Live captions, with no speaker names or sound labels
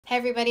Hey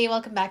everybody,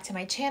 welcome back to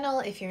my channel.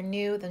 If you're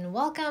new, then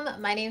welcome.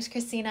 My name is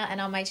Christina, and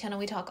on my channel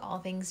we talk all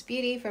things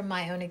beauty from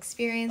my own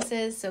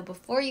experiences. So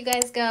before you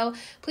guys go,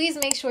 please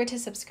make sure to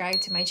subscribe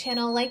to my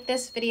channel, like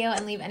this video,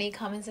 and leave any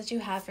comments that you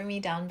have for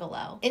me down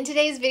below. In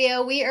today's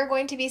video, we are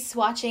going to be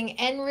swatching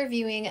and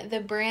reviewing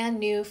the brand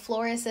new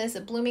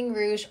Florasis Blooming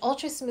Rouge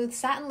Ultra Smooth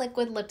Satin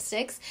Liquid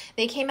Lipsticks.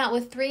 They came out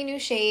with 3 new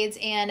shades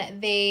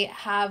and they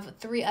have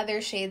 3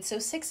 other shades, so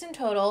 6 in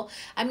total.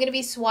 I'm going to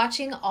be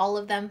swatching all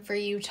of them for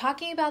you,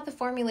 talking about the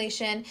formulation,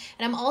 and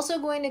I'm also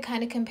going to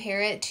kind of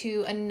compare it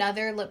to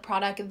another lip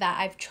product that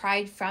I've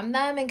tried from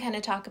them and kind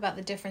of talk about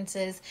the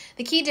differences,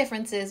 the key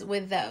differences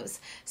with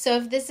those. So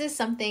if this is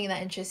something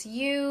that interests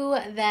you,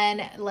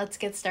 then let's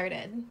get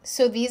started.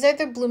 So these are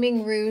the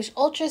Blooming Rouge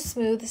Ultra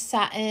Smooth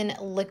Satin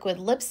Liquid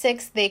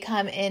Lipsticks. They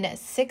come in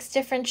 6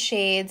 different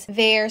shades.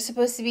 They're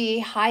supposed to be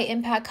high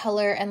impact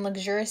color and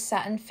luxurious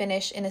satin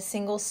finish in a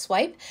single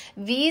swipe.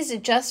 These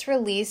just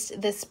released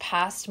this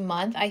past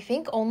month, I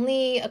think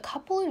only a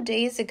couple of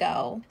days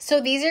ago.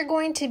 So these are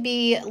going to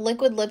be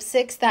liquid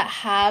lipsticks that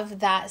have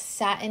that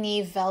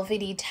satiny,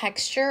 velvety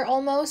texture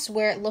almost,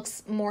 where it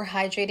looks more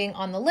hydrating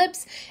on the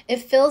lips.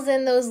 It fills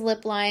in those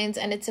lip lines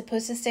and it's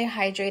supposed to stay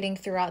hydrating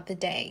throughout the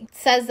day. It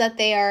says that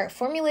they are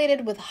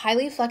formulated with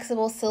highly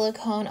flexible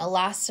silicone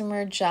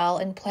elastomer gel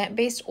and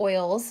plant-based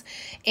oils,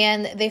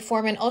 and they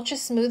form an ultra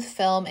smooth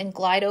film and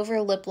glide over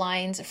lip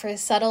lines for a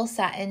subtle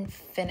satin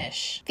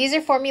finish. These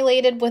are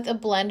formulated with a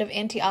blend of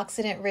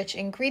antioxidant-rich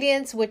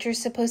ingredients, which are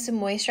supposed to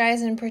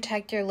moisturize and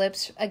protect your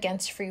lips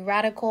against free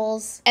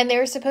radicals. And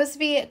they're supposed to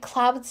be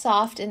cloud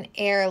soft and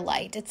air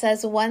light. It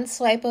says one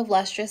swipe of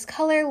lustrous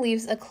color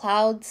leaves a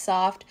cloud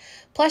soft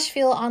plush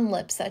feel on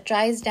lips that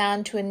dries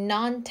down to a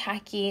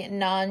non-tacky,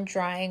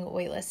 non-drying,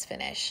 oilless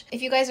finish.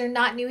 If you guys are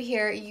not new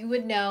here, you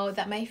would know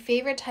that my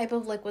favorite type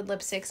of liquid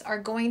lipsticks are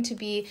going to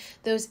be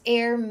those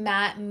air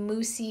matte,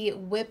 moussey,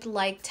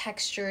 whip-like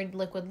textured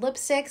liquid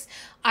lipsticks.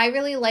 I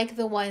really like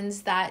the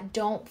ones that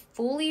don't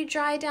fully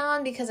dry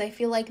down because I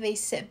feel like they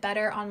sit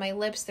better on my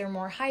lips. They're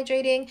more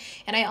hydrating,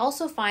 and I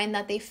also find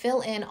that they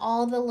fill in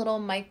all the little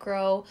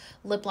micro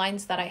lip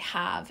lines that I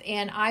have,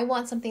 and I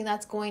want something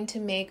that's going to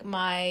make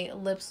my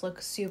lips look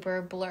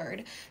super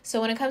blurred.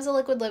 So when it comes to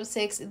liquid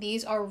lipsticks,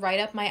 these are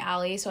right up my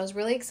alley. So I was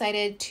really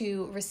excited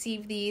to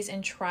receive these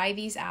and try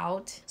these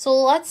out. So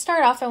let's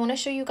start off. I want to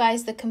show you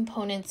guys the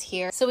components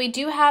here. So we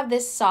do have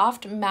this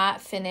soft matte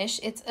finish.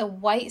 It's a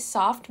white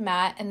soft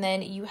matte, and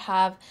then you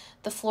have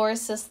the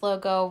Florasis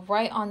logo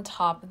right on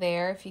top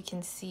there, if you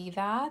can see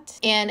that.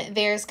 And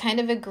there's kind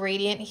of a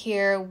gradient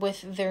here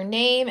with their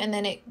name, and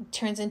then it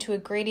turns into a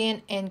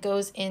gradient and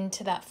goes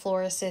into that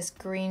Florasis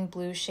green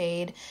blue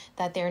shade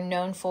that they're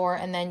known for,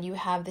 and then you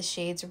have the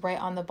shades right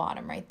on the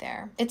bottom right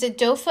there. It's a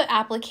doe foot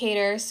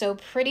applicator, so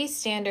pretty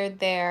standard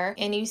there,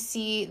 and you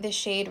see the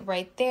shade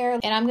right there.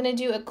 And I'm gonna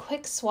do a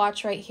quick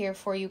swatch right here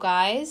for you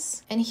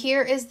guys. And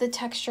here is the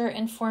texture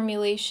and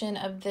formulation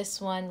of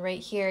this one right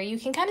here. You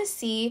can kind of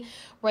see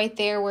right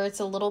there where it's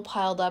a little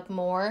piled up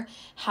more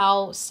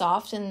how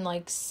soft and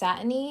like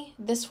satiny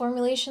this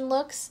formulation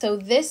looks. So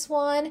this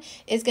one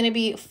is going to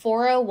be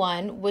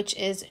 401, which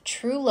is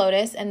True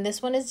Lotus, and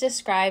this one is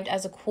described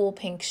as a cool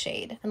pink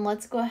shade. And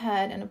let's go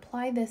ahead and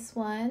apply this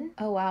one.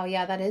 Oh wow,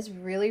 yeah, that is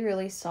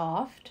really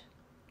soft.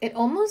 It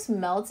almost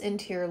melts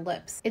into your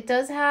lips. It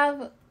does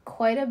have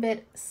quite a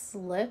bit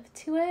slip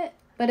to it,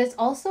 but it's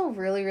also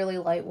really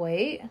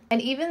lightweight.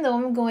 And even though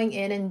I'm going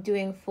in and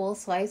doing full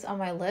swipes on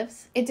my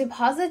lips, it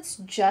deposits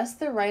just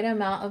the right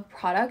amount of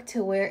product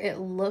to where it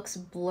looks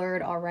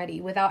blurred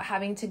already without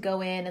having to go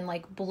in and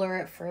like blur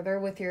it further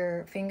with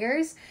your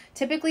fingers.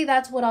 Typically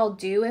that's what I'll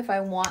do if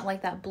I want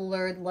like that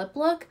blurred lip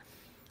look.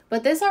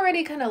 But this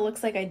already kind of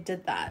looks like I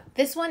did that.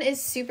 This one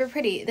is super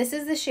pretty. This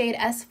is the shade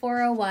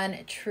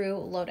S401 True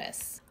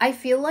Lotus. I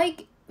feel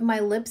like my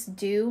lips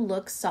do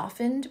look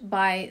softened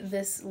by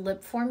this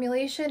lip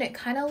formulation. It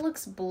kind of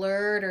looks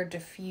blurred or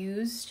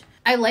diffused.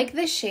 I like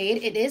this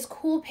shade. It is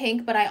cool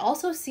pink, but I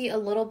also see a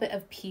little bit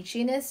of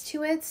peachiness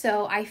to it.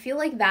 So I feel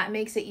like that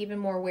makes it even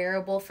more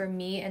wearable for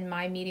me and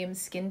my medium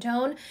skin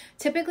tone.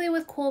 Typically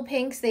with cool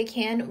pinks, they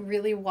can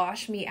really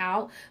wash me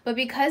out. But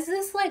because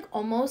this like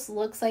almost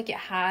looks like it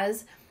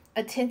has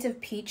a tint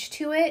of peach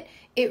to it,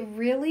 it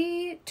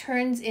really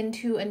turns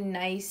into a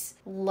nice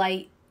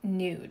light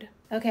nude.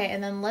 Okay,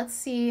 and then let's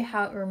see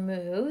how it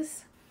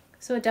removes.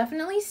 So it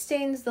definitely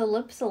stains the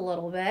lips a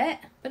little bit,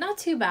 but not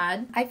too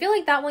bad. I feel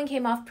like that one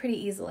came off pretty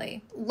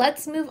easily.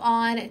 Let's move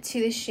on to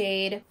the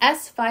shade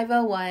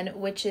S501,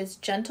 which is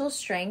Gentle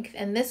Strength.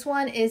 And this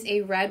one is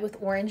a red with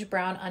orange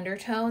brown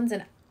undertones,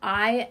 and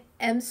I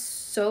am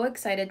so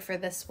excited for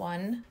this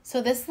one.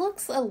 So this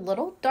looks a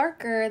little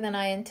darker than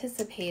I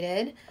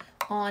anticipated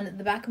on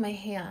the back of my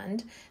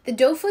hand. The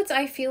doe foots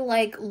I feel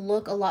like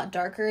look a lot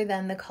darker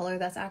than the color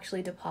that's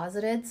actually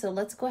deposited. So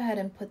let's go ahead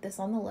and put this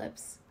on the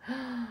lips.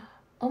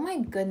 Oh my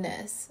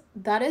goodness,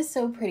 that is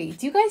so pretty.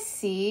 Do you guys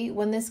see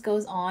when this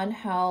goes on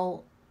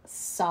how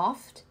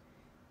soft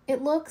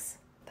it looks?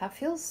 That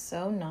feels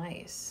so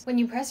nice. When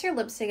you press your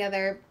lips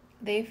together,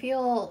 they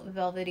feel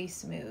velvety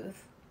smooth.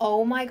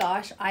 Oh my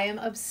gosh, I am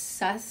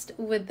obsessed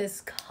with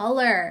this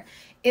color.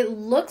 It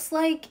looks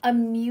like a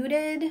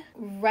muted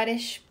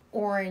reddish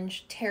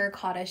orange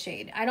terracotta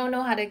shade. I don't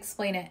know how to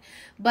explain it,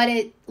 but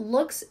it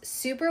looks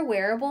super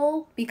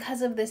wearable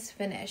because of this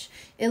finish.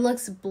 It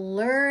looks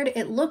blurred.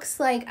 It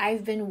looks like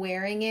I've been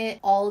wearing it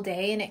all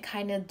day and it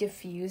kind of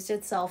diffused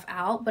itself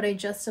out, but I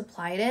just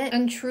applied it.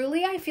 And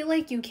truly, I feel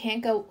like you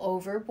can't go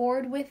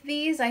overboard with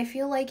these. I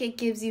feel like it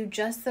gives you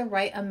just the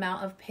right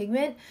amount of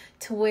pigment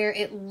to where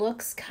it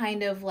looks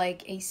kind of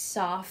like a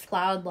soft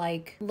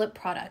cloud-like lip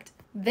product.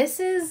 This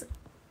is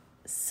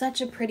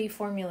such a pretty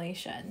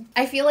formulation.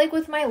 I feel like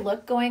with my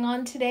look going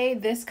on today,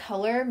 this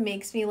color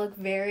makes me look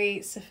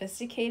very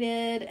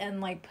sophisticated and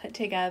like put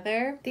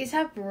together. These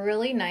have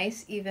really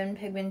nice even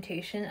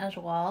pigmentation as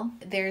well.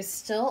 There's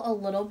still a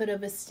little bit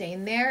of a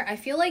stain there. I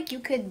feel like you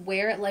could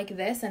wear it like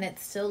this and it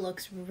still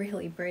looks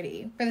really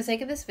pretty. For the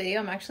sake of this video,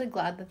 I'm actually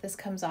glad that this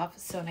comes off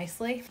so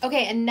nicely.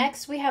 Okay, and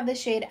next we have the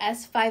shade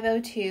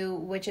S502,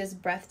 which is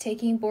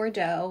Breathtaking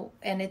Bordeaux,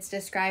 and it's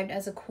described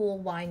as a cool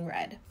wine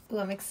red. Ooh,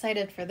 I'm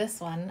excited for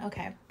this one.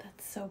 Okay,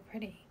 that's so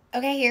pretty.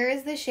 Okay, here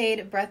is the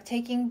shade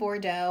Breathtaking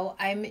Bordeaux.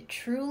 I'm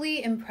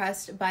truly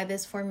impressed by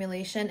this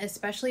formulation,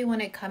 especially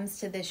when it comes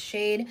to this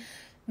shade.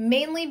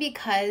 Mainly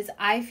because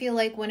I feel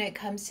like when it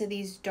comes to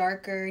these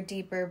darker,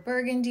 deeper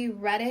burgundy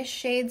reddish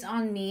shades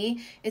on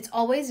me, it's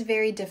always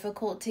very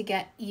difficult to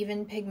get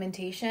even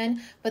pigmentation,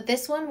 but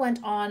this one went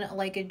on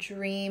like a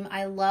dream.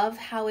 I love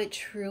how it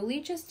truly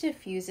just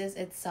diffuses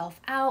itself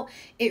out.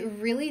 It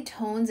really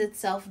tones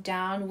itself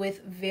down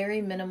with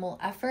very minimal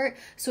effort,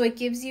 so it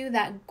gives you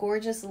that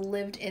gorgeous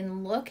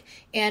lived-in look.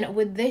 And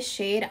with this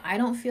shade, I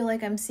don't feel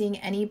like I'm seeing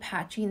any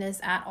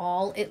patchiness at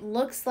all. It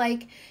looks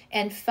like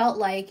and felt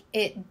like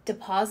it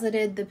deposited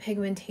the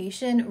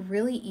pigmentation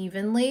really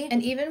evenly.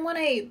 And even when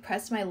I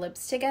pressed my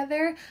lips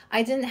together,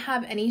 I didn't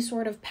have any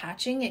sort of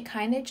patching. It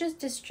kind of just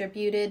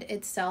distributed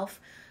itself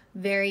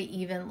very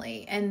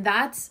evenly. And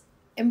that's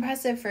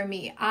impressive for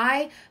me.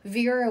 I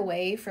veer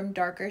away from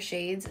darker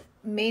shades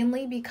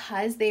mainly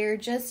because they're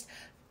just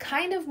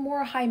kind of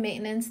more high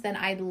maintenance than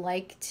I'd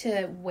like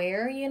to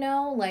wear, you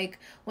know? Like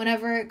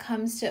whenever it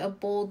comes to a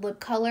bold lip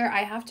color, I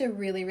have to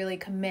really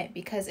commit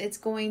because it's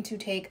going to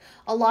take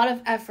a lot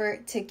of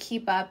effort to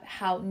keep up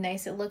how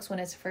nice it looks when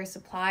it's first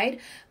applied.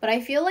 But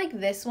I feel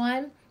like this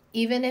one,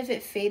 even if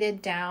it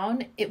faded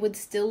down, it would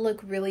still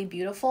look really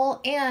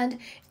beautiful and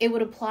it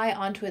would apply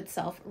onto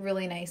itself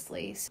really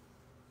nicely.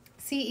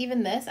 See,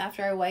 even this,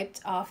 after I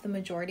wiped off the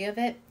majority of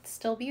it, it's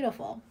still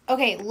beautiful.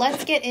 Okay,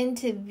 let's get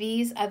into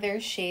these other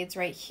shades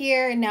right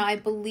here. Now, I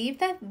believe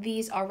that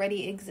these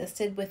already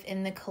existed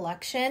within the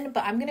collection,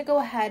 but I'm gonna go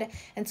ahead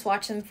and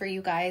swatch them for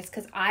you guys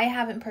because I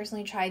haven't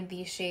personally tried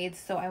these shades,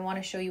 so I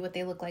wanna show you what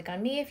they look like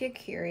on me if you're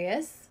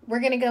curious. We're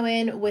gonna go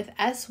in with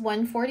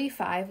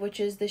S145, which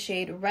is the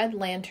shade Red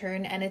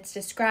Lantern, and it's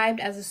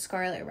described as a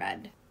scarlet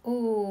red.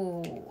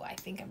 Ooh, I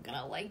think I'm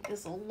gonna like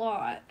this a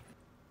lot.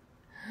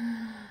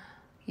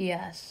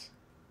 Yes.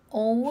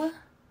 Oh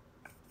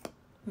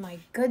my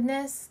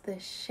goodness,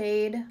 this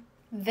shade.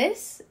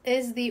 This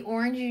is the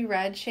orangey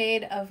red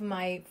shade of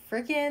my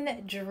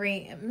freaking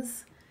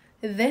dreams.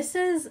 This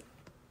is...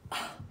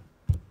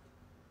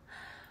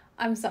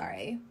 I'm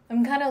sorry.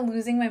 I'm kind of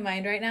losing my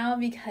mind right now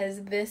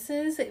because this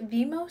is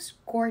the most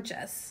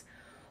gorgeous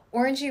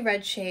orangey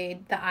red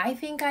shade that I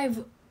think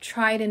I've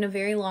tried in a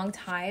very long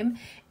time.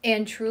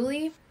 And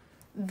truly,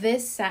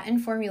 this satin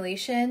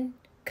formulation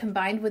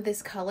combined with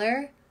this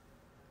color,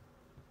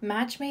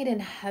 match made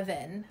in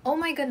heaven. Oh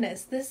my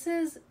goodness, this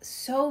is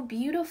so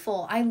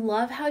beautiful. I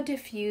love how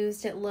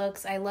diffused it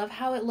looks. I love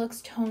how it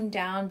looks toned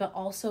down, but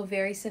also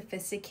very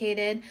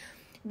sophisticated.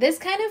 This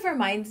kind of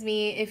reminds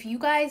me, if you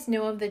guys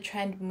know of the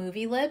trend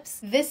movie lips,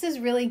 this is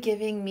really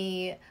giving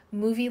me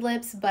movie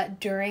lips, but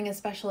during a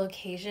special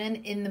occasion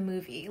in the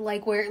movie,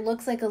 like where it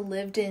looks like a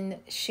lived-in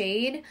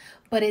shade,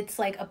 but it's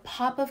like a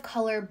pop of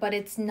color, but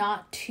it's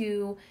not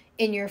too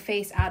in your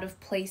face, out of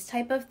place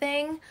type of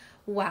thing.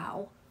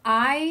 Wow.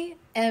 I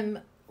am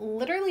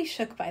literally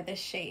shook by this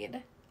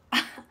shade.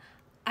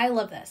 I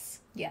love this.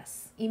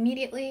 Yes.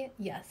 Immediately,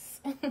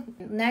 yes.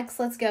 Next,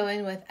 let's go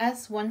in with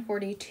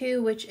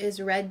S142, which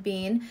is Red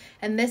Bean.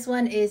 And this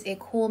one is a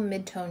cool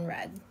mid-tone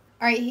red.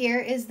 All right, here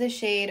is the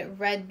shade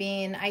Red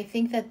Bean. I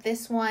think that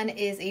this one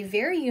is a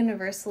very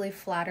universally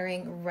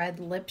flattering red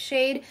lip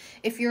shade.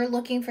 If you're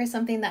looking for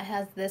something that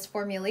has this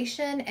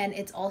formulation and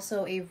it's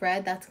also a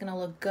red that's gonna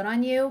look good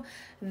on you,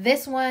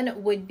 this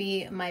one would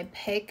be my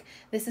pick.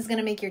 This is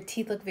gonna make your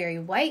teeth look very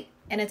white,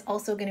 and it's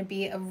also going to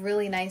be a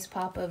really nice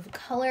pop of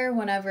color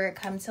whenever it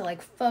comes to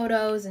like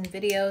photos and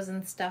videos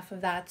and stuff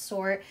of that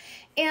sort.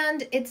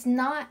 And it's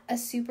not a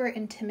super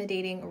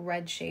intimidating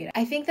red shade.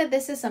 I think that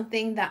this is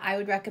something that I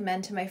would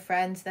recommend to my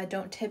friends that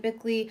don't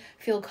typically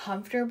feel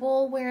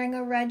comfortable wearing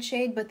a red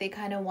shade, but they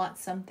kind of want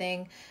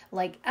something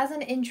like as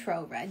an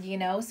intro red, you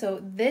know?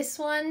 So this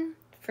one,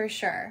 for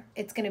sure,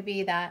 it's going to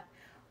be that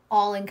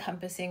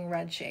all-encompassing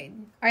red shade.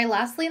 All right,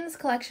 lastly in this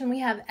collection we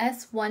have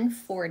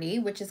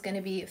S140, which is going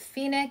to be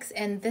Phoenix,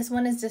 and this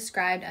one is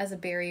described as a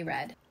berry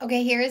red.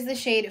 Okay, here is the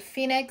shade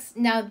Phoenix.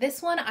 Now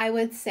this one I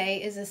would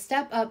say is a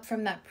step up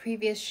from that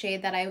previous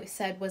shade that I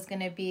said was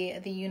going to be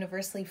the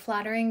universally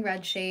flattering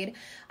red shade.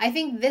 I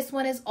think this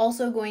one is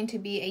also going to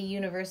be a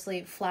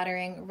universally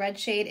flattering red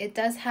shade. It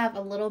does have a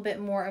little bit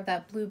more of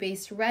that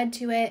blue-based red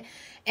to it,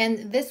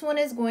 and this one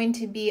is going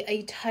to be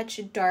a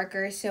touch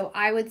darker. So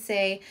I would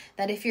say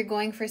that if you're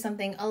going for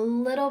something a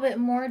little bit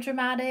more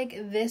dramatic,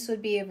 this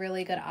would be a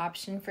really good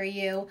option for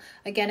you.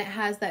 Again, it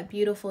has that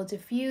beautiful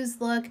diffused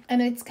look,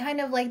 and it's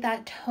kind of like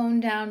that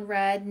toned down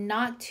red,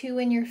 not too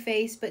in your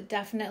face, but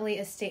definitely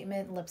a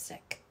statement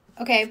lipstick.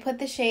 Okay, I put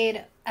the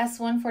shade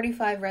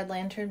S145 Red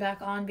Lantern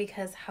back on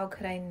because how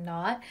could I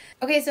not?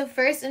 Okay, so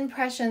first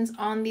impressions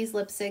on these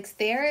lipsticks,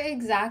 they're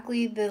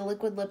exactly the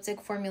liquid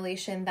lipstick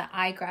formulation that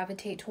I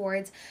gravitate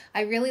towards.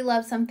 I really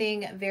love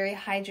something very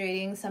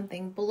hydrating,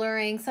 something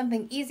blurring,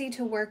 something easy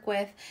to work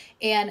with,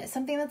 and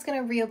something that's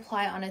going to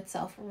reapply on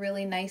itself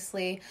really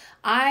nicely.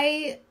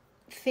 I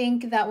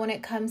think that when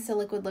it comes to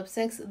liquid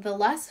lipsticks, the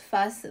less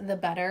fuss the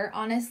better,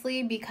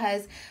 honestly,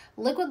 because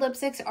liquid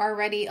lipsticks are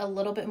already a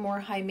little bit more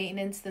high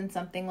maintenance than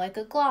something like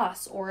a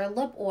gloss or a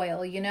lip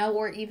oil, you know,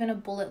 or even a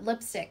bullet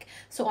lipstick.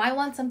 So I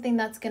want something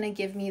that's going to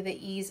give me the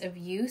ease of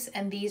use,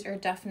 and these are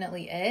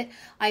definitely it.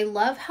 I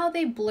love how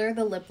they blur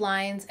the lip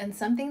lines, and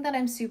something that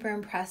I'm super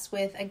impressed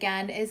with,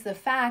 again, is the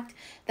fact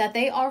that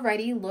they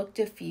already look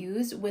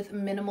diffused with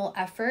minimal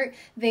effort.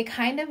 They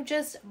kind of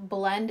just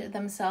blend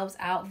themselves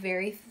out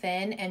very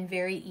thin and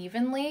very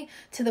evenly,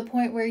 to the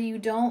point where you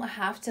don't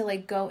have to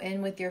like go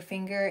in with your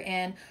finger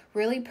and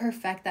really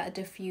perfect that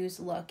diffused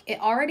look. It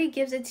already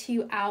gives it to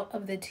you out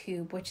of the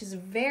tube, which is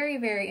very,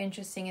 very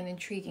interesting and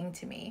intriguing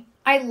to me.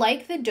 I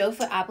like the doe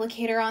foot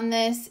applicator on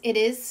this. It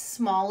is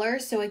smaller,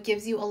 so it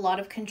gives you a lot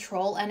of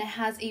control, and it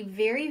has a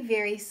very,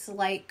 very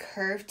slight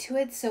curve to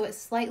it, so it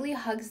slightly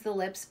hugs the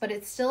lips, but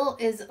it still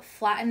is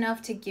flat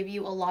enough to give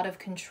you a lot of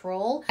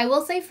control. I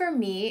will say for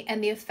me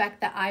and the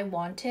effect that I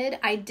wanted,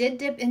 I did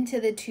dip into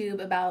the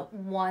tube about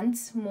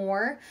once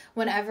more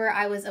whenever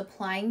I was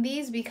applying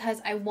these,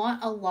 because I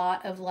want a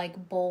lot of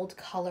like bold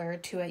color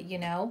to it, you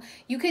know?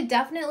 You could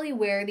definitely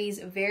wear these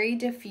very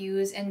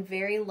diffused and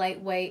very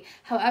lightweight.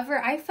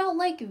 However, I felt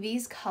like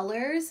these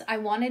colors, I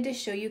wanted to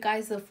show you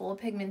guys the full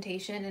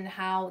pigmentation and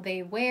how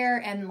they wear,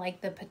 and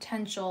like the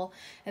potential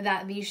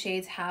that these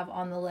shades have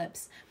on the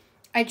lips.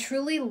 I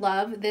truly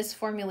love this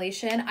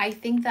formulation. I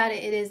think that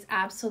it is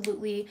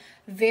absolutely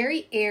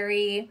very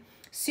airy,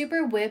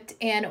 super whipped,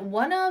 and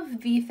one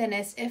of the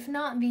thinnest, if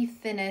not the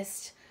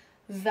thinnest,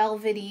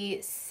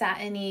 velvety,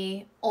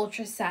 satiny,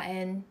 ultra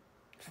satin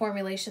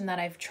formulation that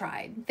I've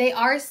tried. They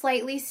are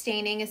slightly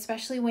staining,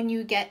 especially when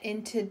you get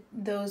into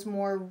those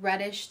more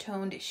reddish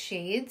toned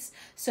shades,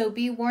 so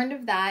be warned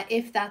of that.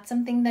 If that's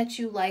something that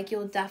you like,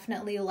 you'll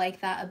definitely like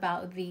that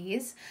about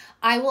these.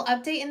 I will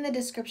update in the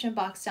description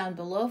box down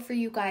below for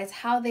you guys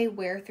how they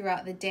wear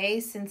throughout the day,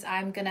 since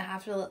I'm gonna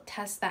have to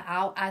test that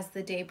out as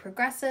the day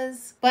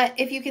progresses. But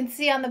if you can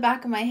see on the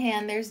back of my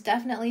hand, there's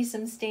definitely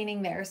some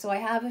staining there, so I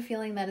have a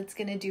feeling that it's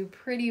gonna do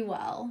pretty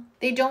well.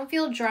 They don't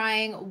feel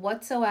drying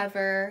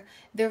whatsoever.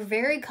 They're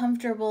very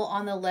comfortable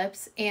on the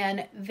lips,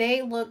 and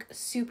they look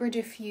super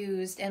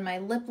diffused, and my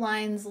lip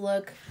lines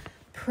look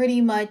pretty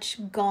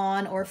much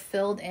gone or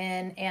filled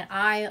in, and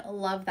I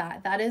love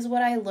that. That is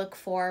what I look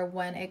for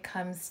when it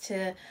comes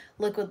to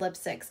liquid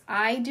lipsticks.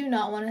 I do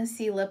not want to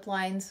see lip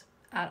lines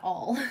at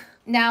all.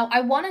 Now,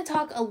 I want to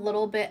talk a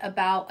little bit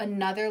about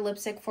another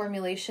lipstick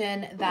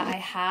formulation that I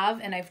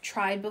have and I've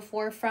tried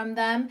before from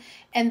them,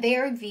 and they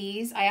are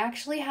these. I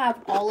actually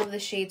have all of the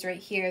shades right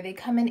here. They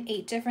come in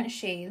 8 different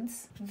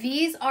shades.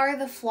 These are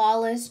the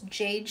Florasis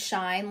Jade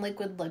Shine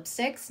liquid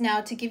lipsticks. Now,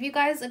 to give you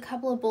guys a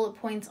couple of bullet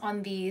points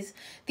on these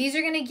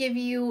are going to give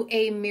you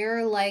a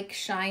mirror-like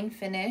shine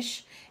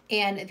finish,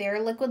 and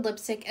they're liquid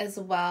lipstick as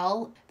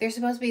well. They're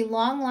supposed to be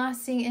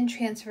long-lasting and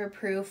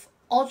transfer-proof,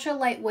 ultra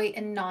lightweight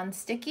and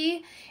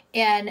non-sticky,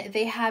 and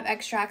they have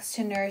extracts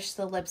to nourish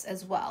the lips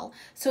as well.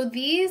 So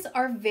these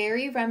are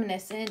very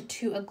reminiscent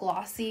to a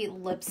glossy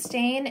lip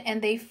stain,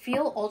 and they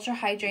feel ultra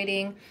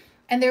hydrating,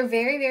 and they're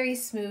very, very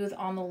smooth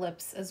on the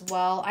lips as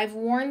well. I've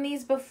worn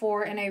these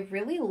before, and I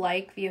really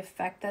like the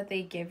effect that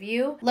they give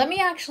you. Let me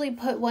actually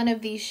put one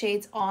of these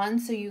shades on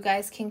so you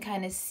guys can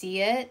kind of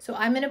see it. So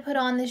I'm going to put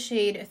on the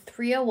shade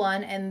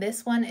 301, and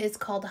this one is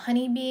called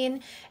Honey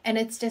Bean, and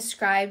it's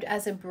described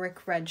as a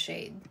brick red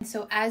shade.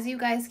 So as you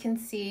guys can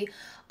see,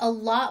 a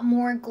lot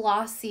more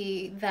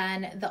glossy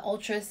than the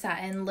ultra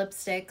satin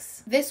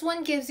lipsticks. This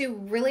one gives you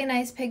really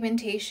nice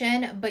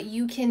pigmentation, but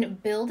you can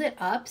build it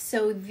up.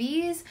 So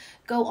these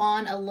go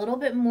on a little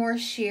bit more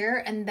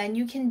sheer, and then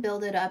you can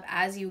build it up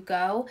as you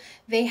go.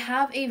 They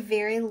have a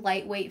very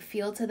lightweight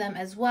feel to them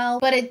as well,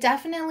 but it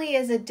definitely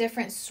is a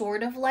different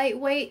sort of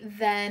lightweight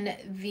than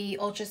the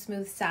ultra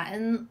smooth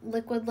satin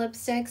liquid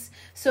lipsticks.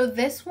 So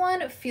this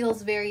one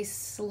feels very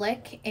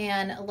slick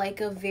and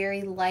like a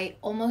very light,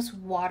 almost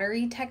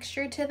watery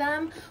texture to to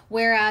them,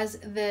 whereas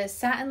the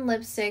satin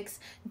lipsticks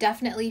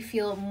definitely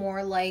feel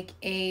more like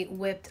a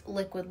whipped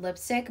liquid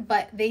lipstick,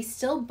 but they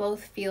still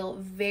both feel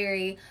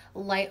very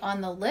light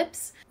on the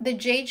lips. The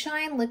Jade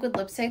Shine liquid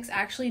lipsticks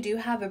actually do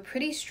have a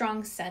pretty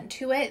strong scent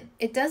to it.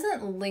 It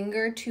doesn't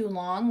linger too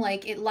long,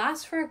 like it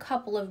lasts for a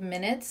couple of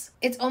minutes.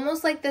 It's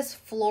almost like this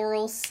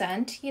floral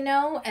scent, you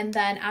know, and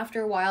then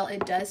after a while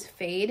it does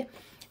fade.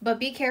 But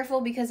be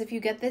careful, because if you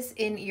get this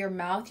in your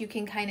mouth, you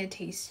can kind of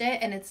taste it,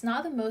 and it's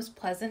not the most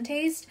pleasant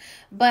taste.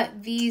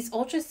 But these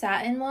Ultra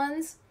Satin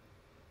ones,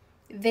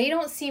 they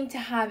don't seem to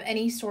have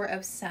any sort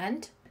of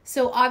scent.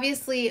 So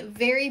obviously,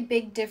 very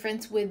big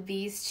difference with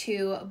these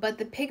two, but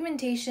the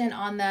pigmentation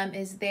on them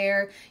is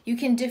there. You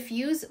can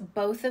diffuse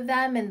both of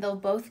them and they'll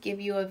both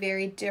give you a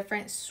very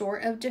different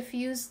sort of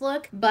diffused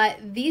look.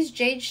 But these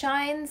Jade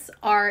Shines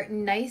are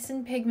nice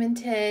and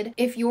pigmented.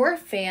 If you're a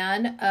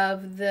fan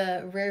of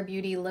the Rare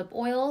Beauty lip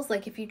oils,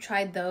 like if you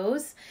tried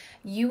those,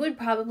 you would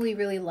probably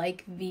really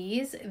like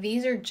these.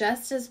 These are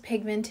just as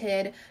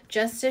pigmented,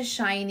 just as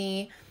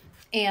shiny,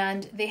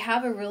 and they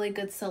have a really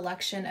good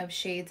selection of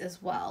shades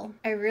as well.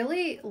 I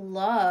really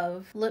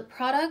love lip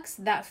products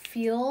that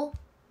feel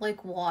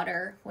like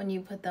water when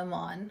you put them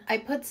on. I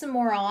put some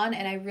more on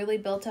and I really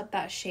built up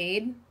that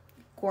shade.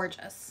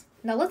 Gorgeous.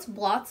 Now let's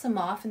blot some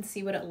off and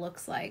see what it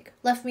looks like.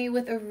 Left me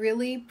with a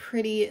really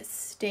pretty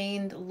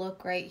stained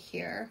look right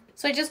here.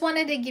 So I just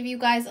wanted to give you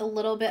guys a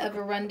little bit of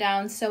a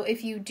rundown. So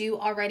if you do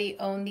already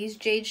own these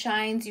Jade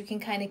Shines, you can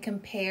kind of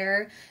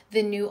compare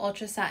the new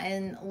Ultra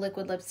Satin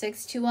liquid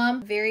lipsticks to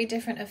them. Very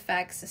different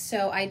effects.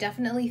 So I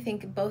definitely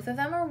think both of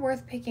them are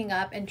worth picking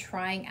up and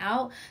trying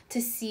out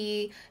to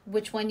see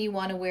which one you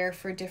want to wear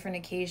for different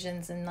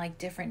occasions and like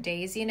different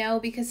days, you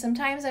know, because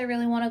sometimes I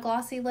really want a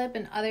glossy lip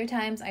and other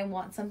times I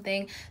want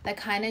something that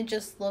kind of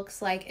just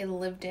looks like a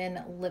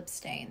lived-in lip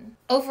stain.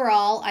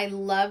 Overall, I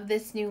love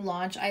this new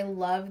launch. I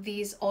love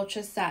these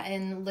Ultra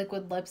Satin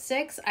liquid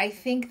lipsticks. I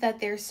think that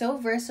they're so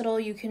versatile.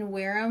 You can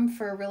wear them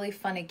for a really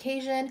fun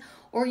occasion,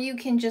 or you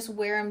can just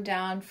wear them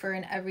down for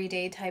an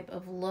everyday type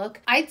of look.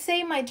 I'd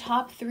say my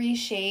top 3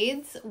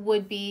 shades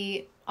would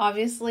be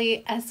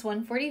obviously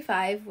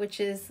S145,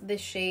 which is the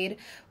shade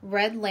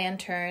Red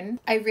Lantern.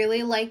 I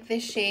really like the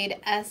shade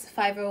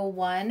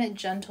S501,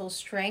 Gentle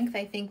Strength.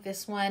 I think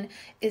this one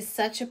is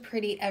such a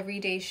pretty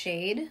everyday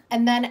shade.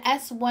 And then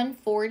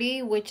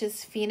S140, which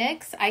is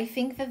Phoenix. I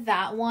think that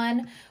that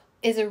one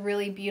is a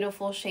really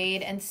beautiful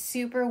shade and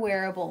super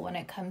wearable when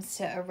it comes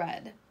to a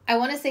red. I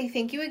want to say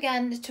thank you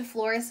again to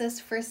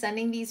Florasis for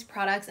sending these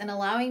products and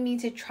allowing me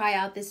to try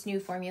out this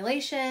new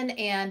formulation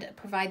and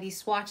provide these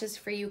swatches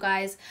for you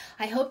guys.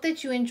 I hope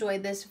that you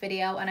enjoyed this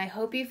video and I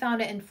hope you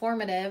found it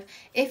informative.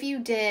 If you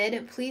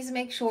did, please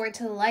make sure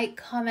to like,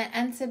 comment,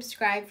 and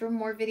subscribe for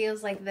more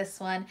videos like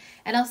this one,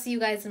 and I'll see you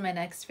guys in my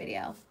next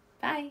video.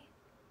 Bye!